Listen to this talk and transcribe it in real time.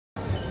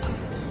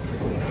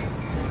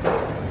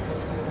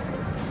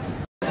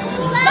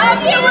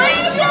love you,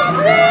 Angel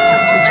Crew!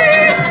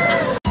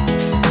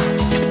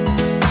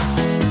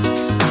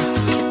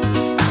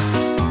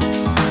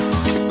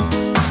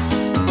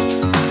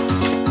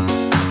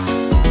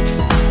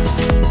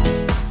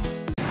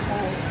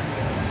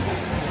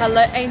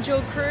 Hello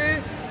Angel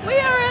Crew, we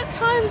are at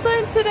Time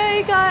Zone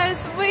today guys.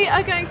 We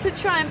are going to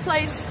try and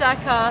play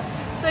Stacker.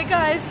 So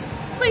guys,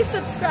 please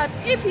subscribe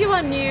if you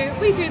are new.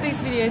 We do these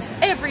videos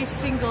every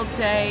single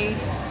day.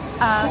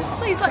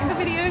 Please like the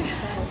video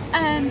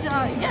and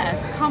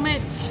yeah,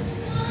 comment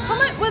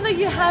whether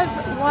you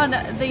have won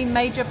the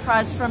major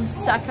prize from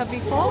Stacker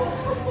before.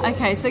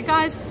 Okay, so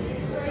guys,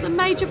 the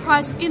major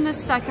prize in the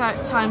Stacker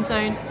Time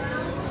Zone,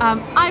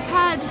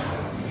 iPad,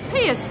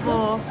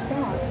 PS4,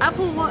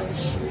 Apple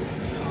Watch,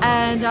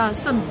 and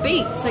some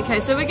beats. Okay,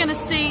 so we're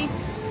gonna see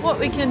what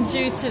we can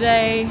do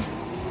today.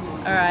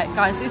 Alright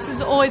guys, this is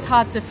always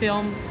hard to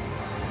film.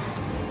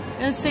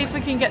 Let's see if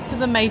we can get to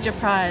the major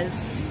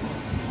prize.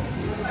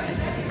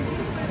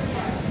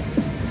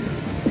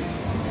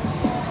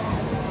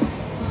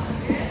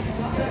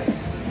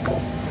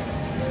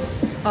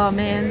 Oh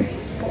man.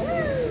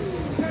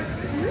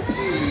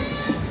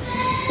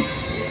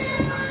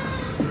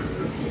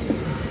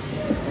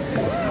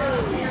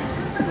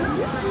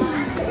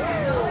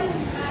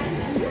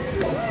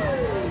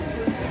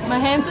 My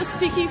hands are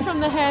sticky from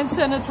the hand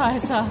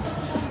sanitizer.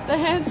 The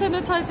hand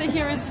sanitizer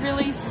here is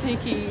really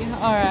sticky.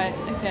 Alright,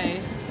 okay.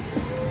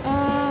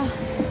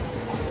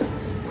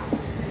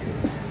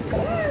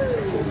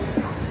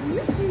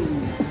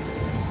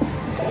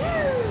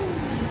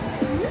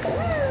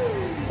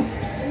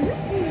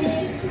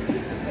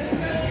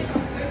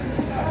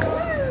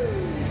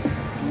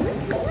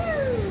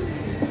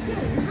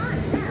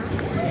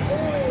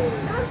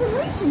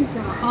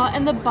 Oh,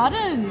 and the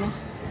button!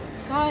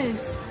 Guys,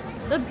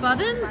 the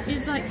button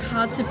is like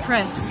hard to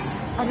press.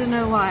 I don't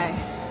know why.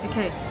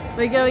 Okay,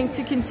 we're going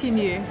to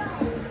continue.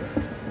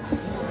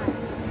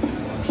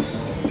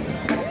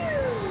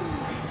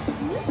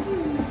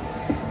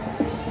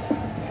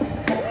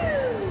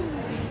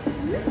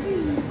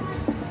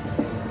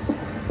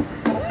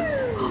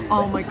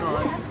 Oh my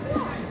god.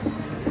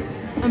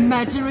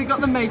 Imagine we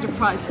got the major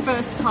prize.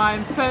 First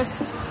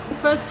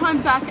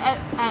time back at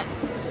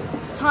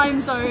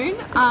Time Zone,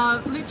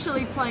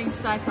 literally playing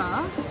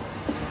Stacker.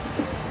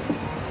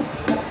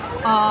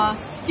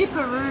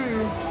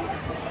 Skipperoo.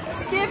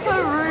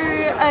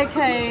 Skipperoo.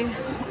 Okay.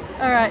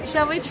 Alright,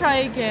 shall we try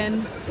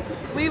again?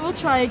 We will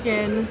try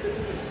again.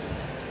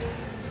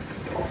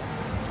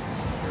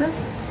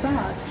 Press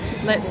start.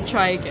 Let's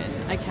try again.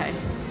 Okay.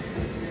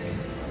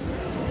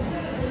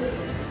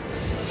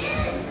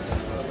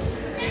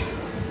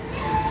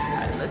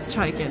 Alright, let's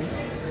try again.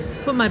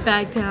 Put my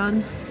bag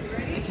down.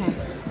 Okay.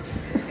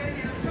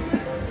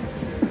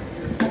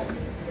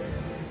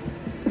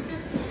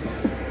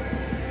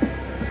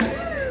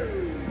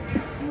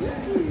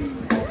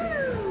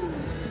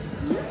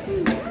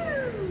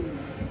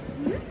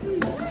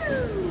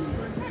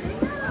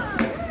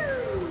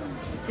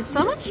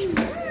 So much.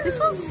 This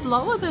one's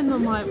slower than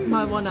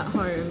my one at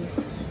home.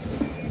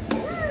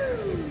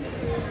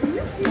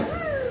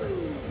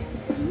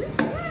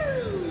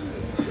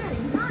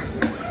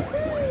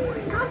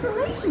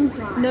 Consolation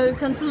prize. No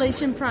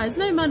consolation prize,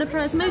 no minor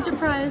prize, major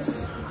prize.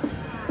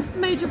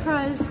 Major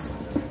prize.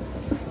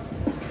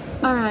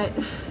 Alright,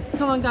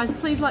 come on guys,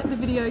 please like the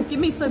video.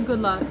 Give me some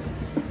good luck.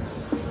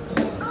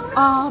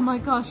 Oh my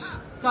gosh.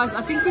 Guys,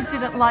 I think you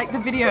didn't like the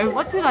video.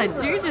 What did I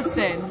do just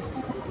then?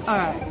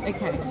 Alright,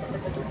 okay.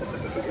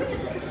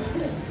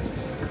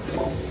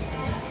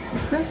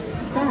 Press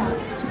start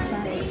to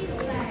play.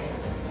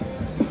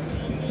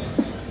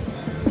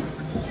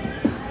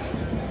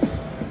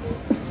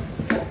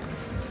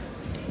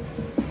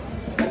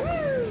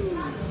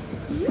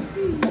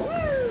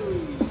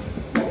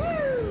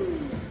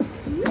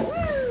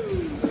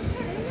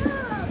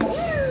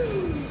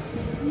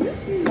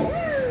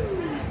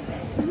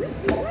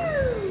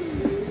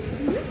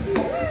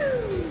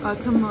 Oh,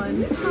 come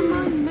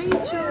on,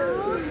 Major.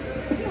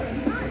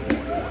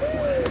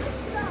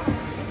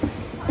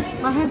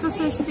 My hands are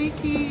so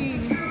sticky.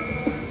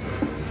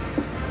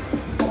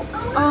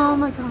 Oh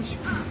my gosh,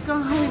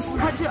 guys,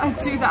 what did I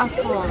do that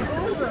for?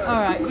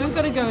 Alright, we've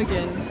got to go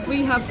again.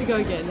 We have to go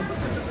again.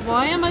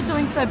 Why am I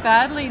doing so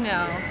badly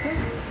now?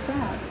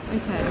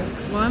 Okay,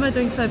 why am I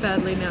doing so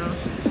badly now?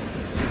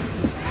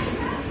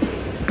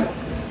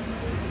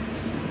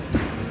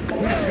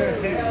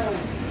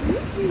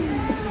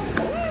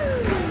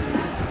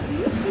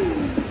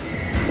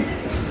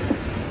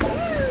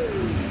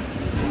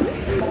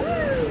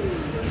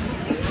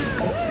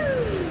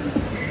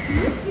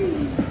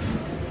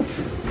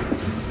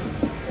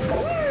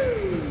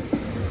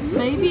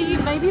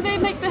 Maybe they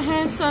make the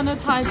hand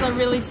sanitizer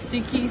really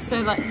sticky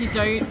so that you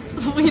don't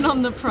win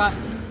on the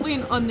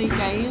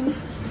games.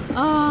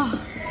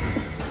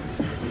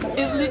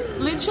 It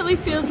literally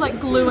feels like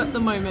glue at the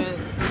moment.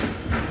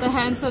 The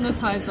hand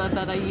sanitizer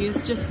that I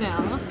used just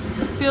now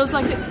feels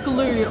like it's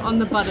glue on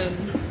the button.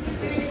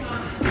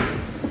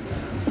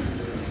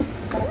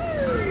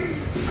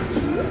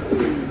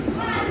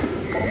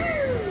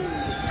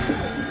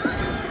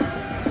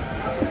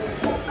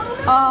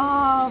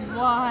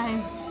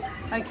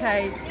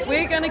 Okay,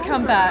 we're going to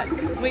come back.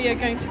 We are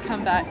going to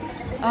come back.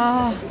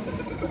 Oh,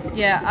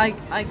 yeah,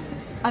 I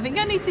think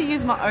I need to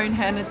use my own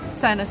hand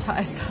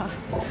sanitizer.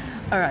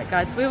 Alright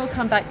guys, we will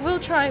come back. We'll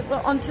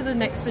on to the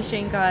next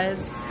machine, guys.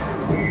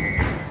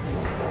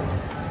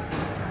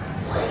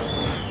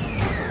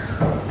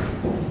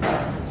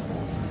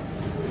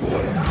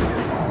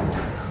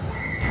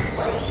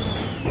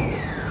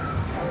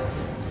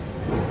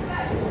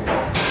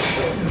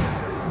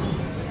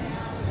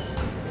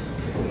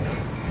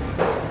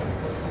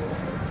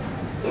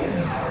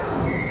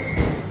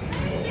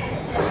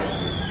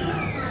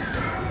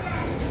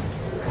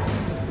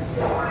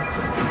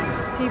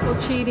 People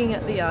cheating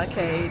at the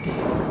arcade.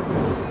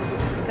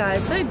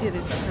 Guys, don't do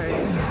this at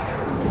home.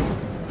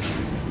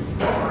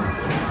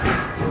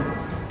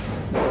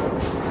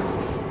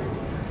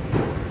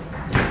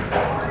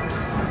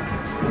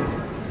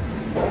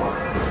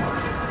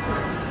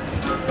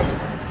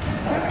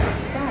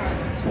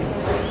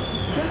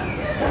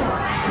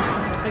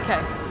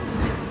 Okay.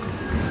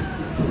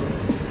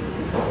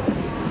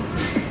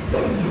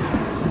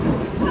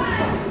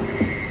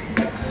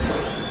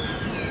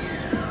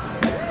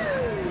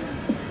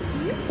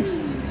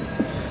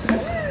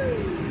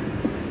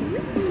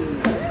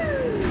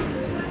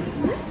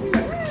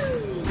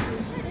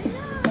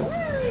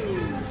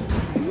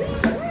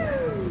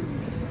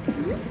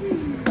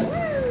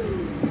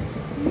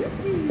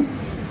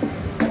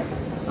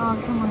 Oh,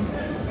 come on.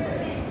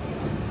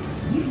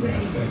 You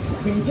ready to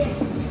sing it?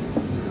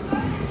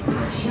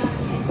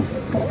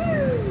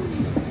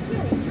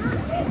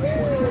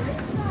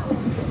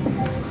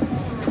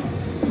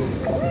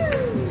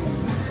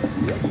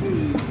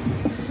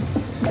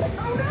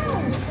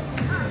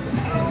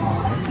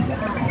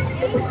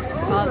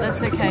 Oh,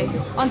 that's okay.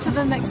 On to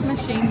the next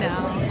machine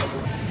now.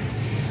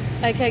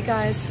 Okay,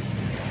 guys.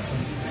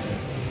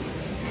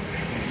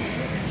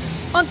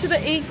 On to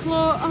the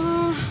E-claw.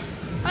 Oh,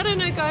 I don't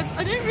know, guys.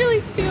 I don't really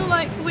feel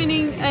like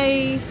winning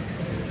a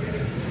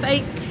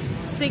fake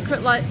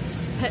Secret Life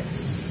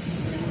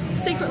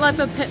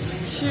of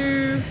Pets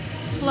 2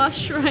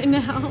 plush right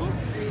now.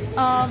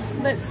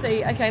 Let's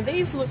see. Okay,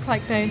 these look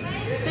like they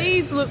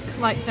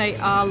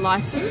are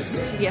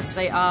licensed. Yes,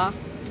 they are.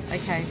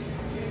 Okay.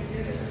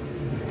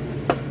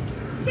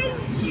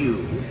 Thank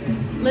you.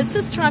 Let's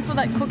just try for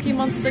that Cookie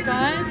Monster,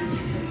 guys.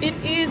 It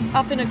is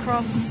up and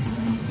across,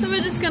 so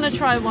we're just gonna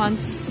try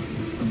once.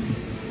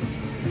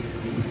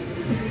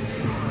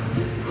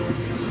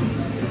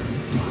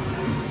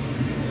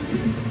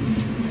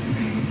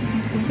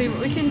 Let's see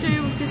what we can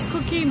do with this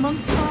Cookie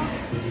Monster.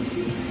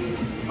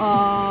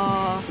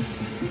 Oh,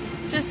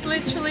 just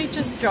literally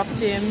just dropped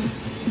him.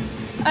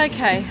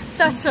 Okay,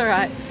 that's all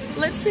right.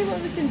 Let's see what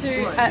we can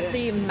do at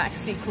the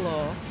Maxi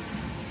Claw.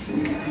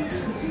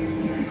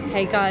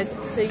 Hey guys,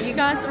 so you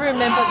guys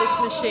remember this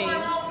machine?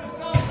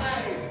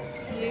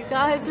 You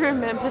guys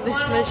remember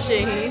this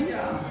machine?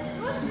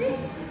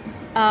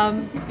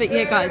 But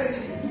yeah guys,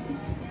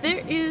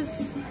 there is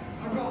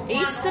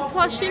Easter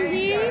plush in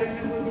here.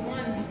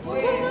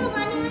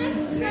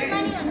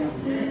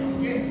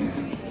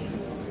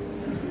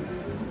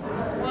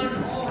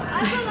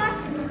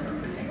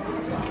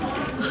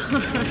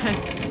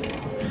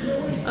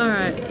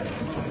 Alright,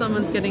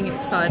 someone's getting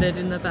excited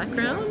in the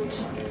background.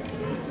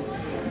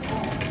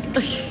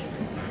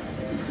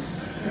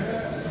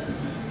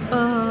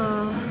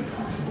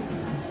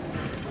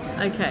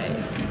 Okay.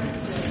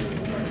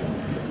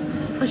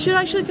 I should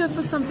actually go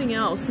for something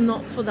else,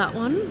 not for that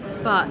one,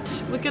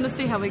 but we're gonna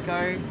see how we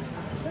go.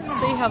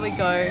 See how we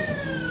go.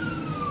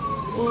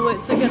 Oh,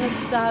 it's gonna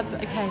stab.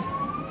 Okay.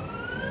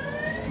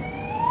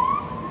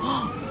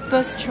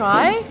 First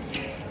try?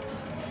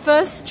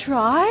 First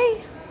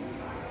try?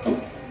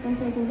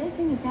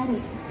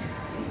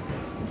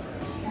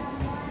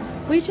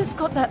 We just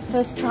got that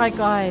first try,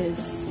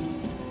 guys.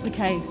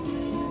 Okay.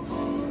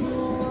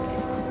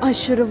 I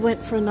should have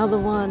went for another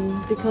one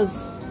because,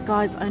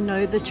 guys, I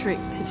know the trick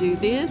to do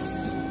this.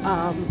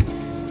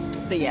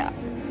 But yeah,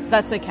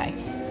 that's okay.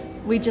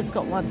 We just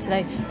got one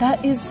today.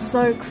 That is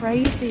so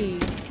crazy.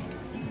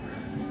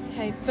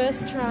 Okay,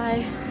 first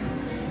try.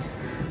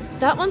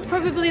 That one's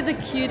probably the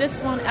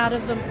cutest one out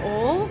of them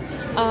all.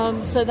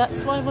 So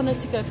that's why I wanted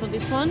to go for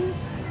this one.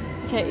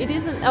 Okay, it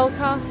is an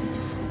Elka.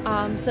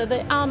 So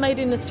they are made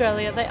in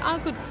Australia. They are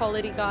good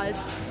quality, guys.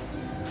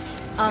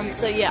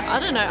 So yeah, I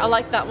don't know. I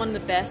like that one the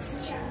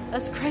best.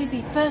 That's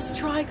crazy. First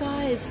try,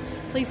 guys.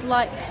 Please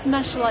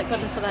smash the like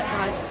button for that,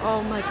 guys.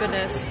 Oh my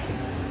goodness.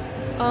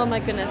 Oh my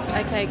goodness.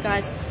 Okay,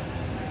 guys.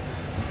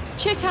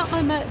 Check out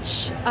my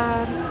merch.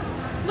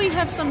 We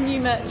have some new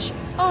merch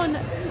on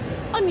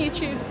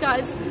YouTube,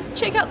 guys.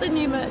 Check out the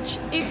new merch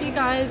if you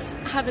guys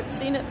haven't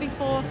seen it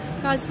before.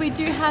 Guys, we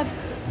do have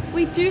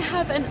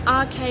an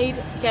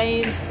arcade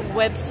games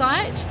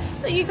website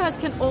that you guys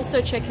can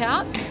also check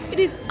out. It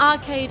is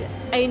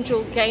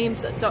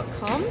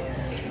arcadeangelgames.com.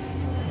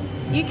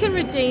 You can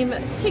redeem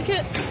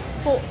tickets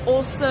for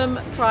awesome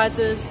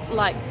prizes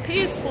like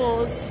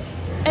PS4s,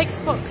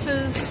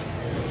 Xboxes,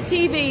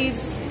 TVs,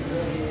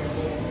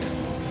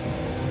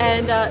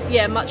 and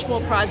yeah, much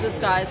more prizes,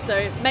 guys.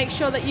 So make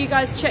sure that you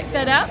guys check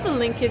that out. The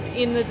link is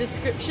in the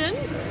description.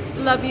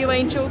 Love you,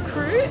 Angel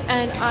Crew,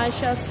 and I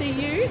shall see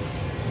you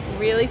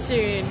really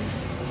soon.